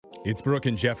It's Brooke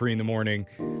and Jeffrey in the morning,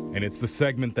 and it's the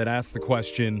segment that asks the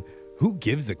question, who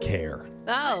gives a care?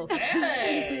 Oh.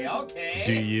 Hey, okay.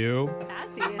 Do you?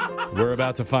 Sassy. We're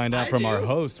about to find out I from our do.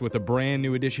 host with a brand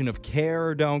new edition of Care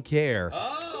or Don't Care.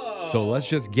 Oh. So let's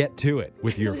just get to it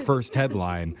with your first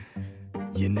headline.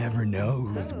 You never know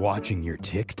who's watching your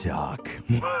TikTok.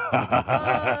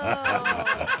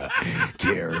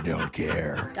 Care or don't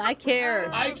care. I care.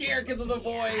 I care because of the It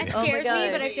voice. Oh my scares me,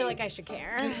 God. but I feel like I should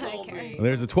care. I Insult care. me.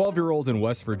 There's a 12-year-old in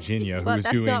West Virginia who But is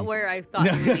that's doing... not where I thought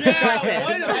you would Yeah, start wait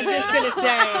a this. I'm minute. just going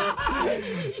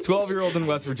to say. 12-year-old in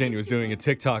West Virginia was doing a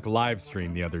TikTok live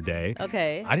stream the other day.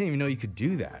 Okay. I didn't even know you could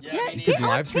do that. Yeah, Yeah, me You could get neither. on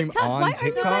live stream TikTok. on Why are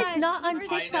TikTok? you guys not on I know.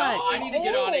 TikTok? I need to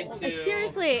get on it too.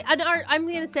 Seriously, and I'm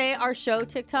gonna say our show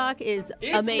TikTok is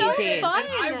It's amazing. fun.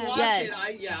 I watch Yes,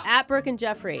 it. at Brooke and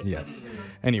Jeffrey. Yes.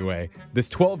 Anyway, this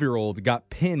 12-year-old got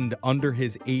pinned under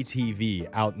his ATV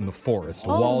out in the forest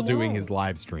while doing his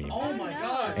live stream. Oh my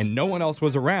gosh. And no one else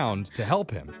was around to help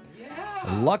him.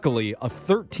 Yeah. Luckily, a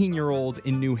 13-year-old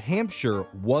in New Hampshire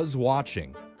was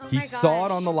watching. He my saw it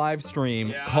gosh. on the live stream,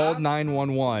 Yeah. called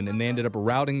 911, and they ended up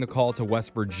routing the call to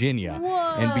West Virginia.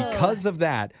 Whoa. And because of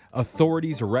that,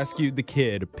 authorities rescued the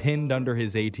kid pinned under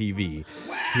his ATV.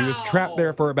 He was trapped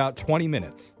there for about 20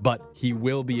 minutes, but he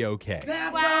will be okay.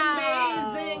 That's Wow.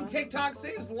 amazing. TikTok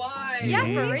saves lives. Yeah,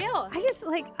 for real. I just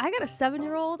I got a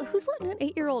 7-year-old who's letting an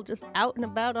 8-year-old just out and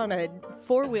about on a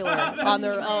 4-wheeler on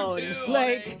their True, own. too,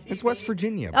 Like, It's West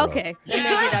Virginia, bro. okay, then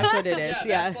maybe that's what it is.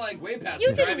 Yeah. That's like way past You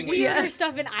the did driving weirder age.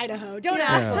 stuff in Idaho. Don't Yeah.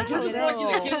 act like You're you just did.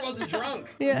 lucky the kid wasn't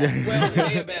drunk. Yeah. Well, it may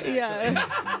have been actually.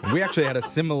 Yeah. We actually had a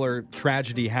similar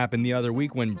tragedy happen the other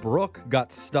week when Brooke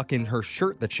got stuck in her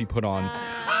shirt that she put on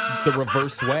the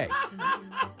reverse way.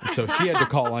 And so she had to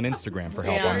call on Instagram for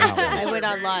help on that one. I went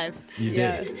on live. You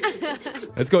yeah.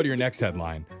 did. Let's go to your next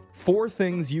headline. 4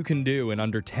 things you can do in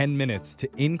under 10 minutes to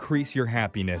increase your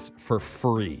happiness for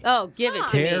free. Oh, give it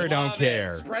to Care or me. don't Love it.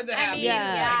 care. Spread the I happiness. mean,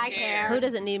 Yeah. I care. Who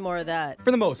doesn't need more of that?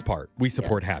 For the most part, we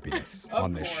support happiness Of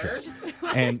on this show. course.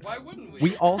 And Why wouldn't we?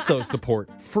 we also support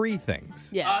free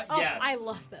things. Yes. Oh, Yes. I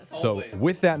love this. So, Always.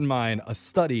 with that in mind, a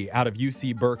study out of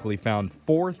UC Berkeley found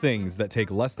 4 things that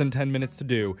take less than 10 minutes to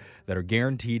do that are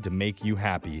guaranteed to make you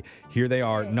happy. Here they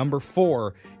are. Number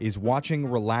 4 is watching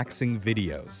relaxing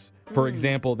videos. For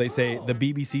example, they say the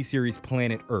BBC series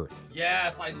Planet Earth.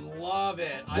 Yes, I love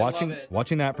it. I Watching love it.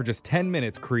 watching that for just 10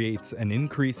 minutes creates an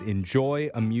increase in joy,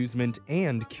 amusement,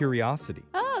 and curiosity.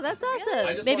 Oh, that's I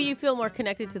awesome. just Maybe want- you feel more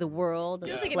connected to the world and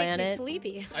Yeah. the Feels like it makes me planet.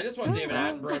 sleepy. I just want David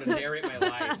Attenborough to narrate my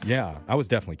life. Yeah, I was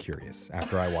definitely curious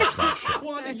after I watched that show.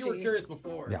 Well, I think you were Jeez. curious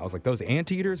before. Yeah, I was like, those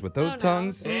anteaters with those no.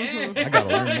 tongues? Eh? I gotta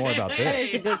learn more about That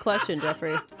is this. a good question,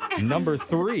 Jeffrey. Number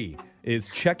 3 is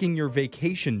checking your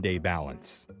vacation day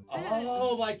balance.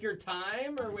 Oh, like your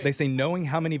time? Or wait. They say knowing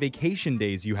how many vacation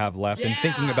days you have left and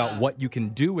thinking Yeah. about what you can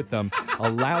do with them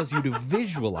allows you to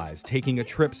visualize taking a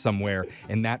trip somewhere,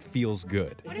 and that feels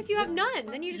good. What if you have none?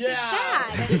 Then you just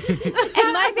Yeah. get sad.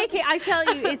 And my vacation, I tell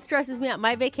you, it stresses me out.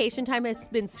 My vacation time has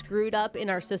been screwed up in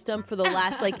our system for the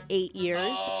last 8 years.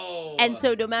 Oh. And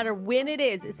so no matter when it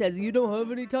is, it says, you don't have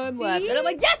any time left. And I'm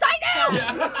like, yes, I do!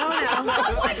 Oh no.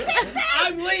 Someone fix this!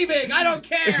 I'm leaving. I don't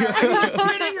care. I'm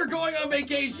quitting or going on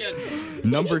vacation.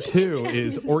 Number 2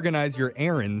 is organize your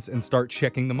errands and start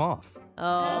checking them off.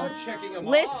 Oh. Checking them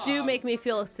Lists off. do make me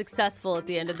feel successful at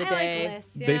the end of the I day. like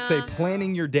lists, They say yeah.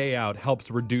 planning your day out helps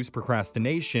reduce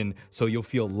procrastination so you'll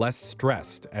feel less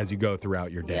stressed as you go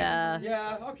throughout your day. Yeah.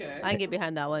 Yeah, okay. I can get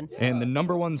behind that one. And the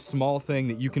number 1 small thing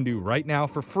that you can do right now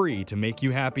for free to make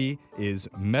you happy is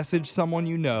message someone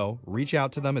you know, reach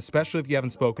out to them, especially if you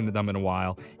haven't spoken to them in a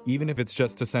while. Even if it's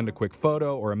just to send a quick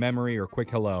photo or a memory or a quick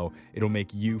hello, it'll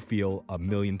make you feel a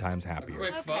million times happier.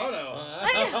 Quick Okay. photo,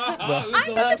 huh? I'm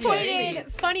disappointed. Okay.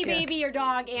 Funny baby or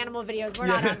dog animal videos were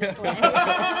not on this list.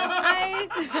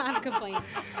 I'm complaining.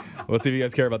 Let's see if you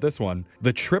guys care about this one.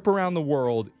 The trip around the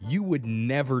world you would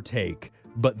never take,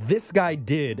 but this guy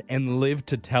did and lived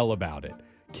to tell about it.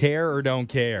 Care or don't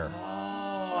care?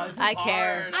 Oh, this is I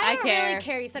care. hard. I don't care. really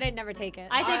care. You said I'd never take it.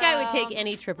 I think I would take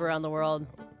any trip around the world.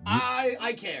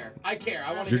 I care. I care.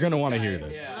 I want to. You're going to want want to hear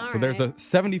this. Yeah. So there's a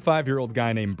 75-year-old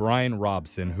guy named Brian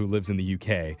Robson who lives in the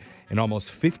UK. And almost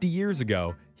 50 years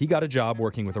ago, he got a job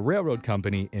working with a railroad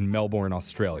company in Melbourne,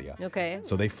 Australia. Okay.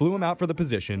 So they flew him out for the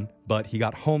position, but he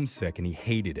got homesick and he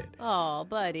hated it. Oh,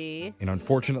 buddy. And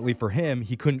unfortunately for him,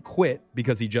 he couldn't quit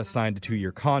because he just signed a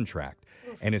 2-year contract.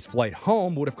 and his flight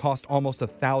home would have cost almost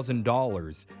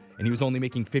 $1,000, and he was only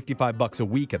making $55 a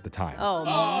week at the time. Oh,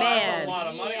 Oh, man. that's a lot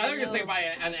of money. I think it's like by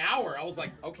an hour. I was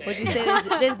like, okay. Would you say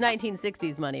this is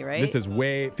 1960s money, right? This is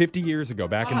way 50 years ago,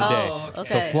 back in the day. okay.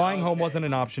 So flying home Okay. wasn't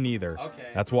an option either. Okay.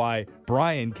 That's why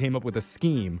Brian came up with a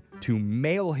scheme to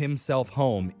mail himself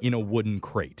home in a wooden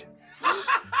crate.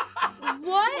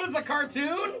 What is a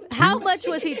cartoon? How much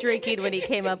was he drinking when he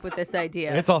came up with this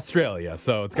idea? It's Australia,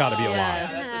 so it's got to be a lot.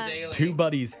 Yeah, that's a daily. Two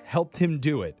buddies helped him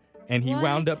do it, and he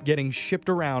wound up getting shipped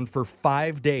around for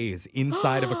 5 days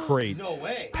inside of a crate, No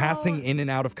way. passing in and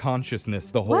out of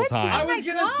consciousness the whole What? I time. was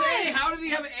going to say, how did he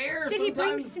have air? Did he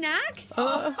bring Sometimes- snacks?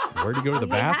 Where'd he go to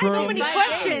the I have so bathroom? many Nice.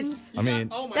 questions. I mean,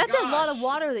 Oh my That's a lot gosh. of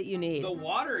water that you need. The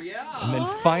water, yeah. And then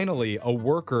finally, a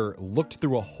worker looked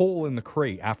through a hole in the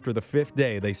crate after the 5th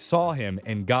day. They saw him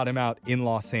and got him out in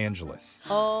Los Angeles.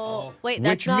 Oh, wait,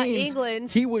 that's which not means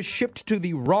England. he was shipped to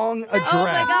the wrong address. Oh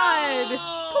my God.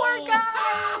 Poor guy.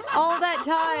 All that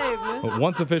time. But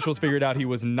once officials figured out he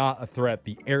was not a threat,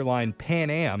 the airline Pan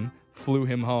Am flew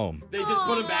him home. They just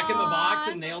put him back in the box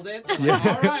and nailed it. Like,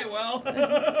 all right, well.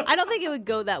 I don't think it would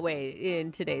go that way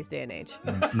in today's day and age.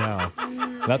 No.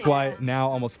 That's why now,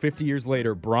 almost 50 years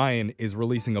later, Brian is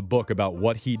releasing a book about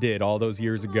what he did all those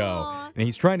years ago. And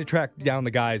he's trying to track down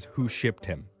the guys who shipped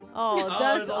him. Oh,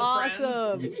 that's his old friends.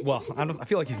 awesome. Well, I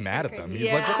feel like he's mad at them. He's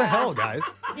Yeah. like, what the hell, guys?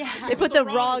 They put the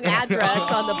wrong address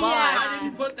on the Oh, box. I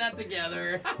didn't put that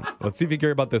together. Let's see if you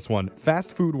care about this one.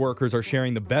 Fast food workers are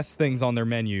sharing the best things on their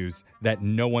menus that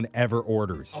no one ever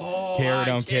orders. Oh, care or I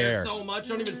don't care. so much.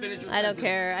 Don't even finish your I don't sentence.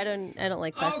 care. I don't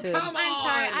like fast Oh, food. come on. I'm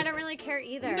sorry, I don't really care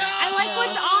either. No. I like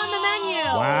what's on the menu.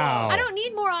 Wow. I don't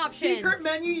need more options. Secret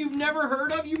menu you've never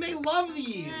heard of? You may love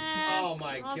these. Oh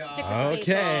my I'll god. stick with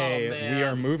Okay, Oh, man. we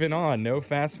are moving on. No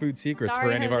fast food secrets for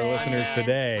Sorry, any of our Jose. listeners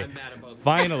today. I'm mad about this.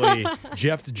 Finally,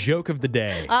 Jeff's joke of the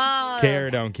day. Care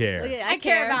or don't care. Yeah, I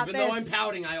care about Even though this. I'm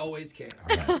pouting, I always care.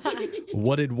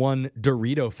 What did one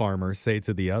Dorito farmer say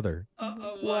to the other?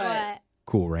 What?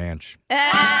 Cool Ranch.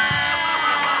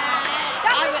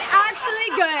 That was actually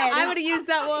good. I'm gonna use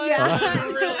that one.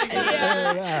 Really good.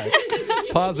 There that.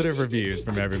 Positive reviews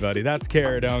from everybody. That's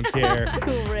care or don't care.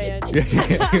 Cool Ranch.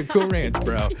 Cool Ranch,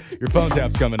 bro. Your phone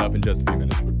tap's coming up in just a few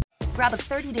minutes. Grab a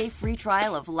 30-day free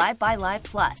trial of Live by Live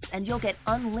Plus, and you'll get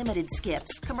unlimited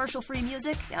skips, commercial-free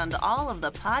music, and all of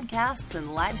the podcasts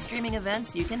and live streaming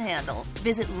events you can handle.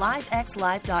 Visit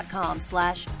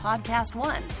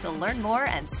livexlive.com/podcast1 to learn more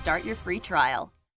and start your free trial.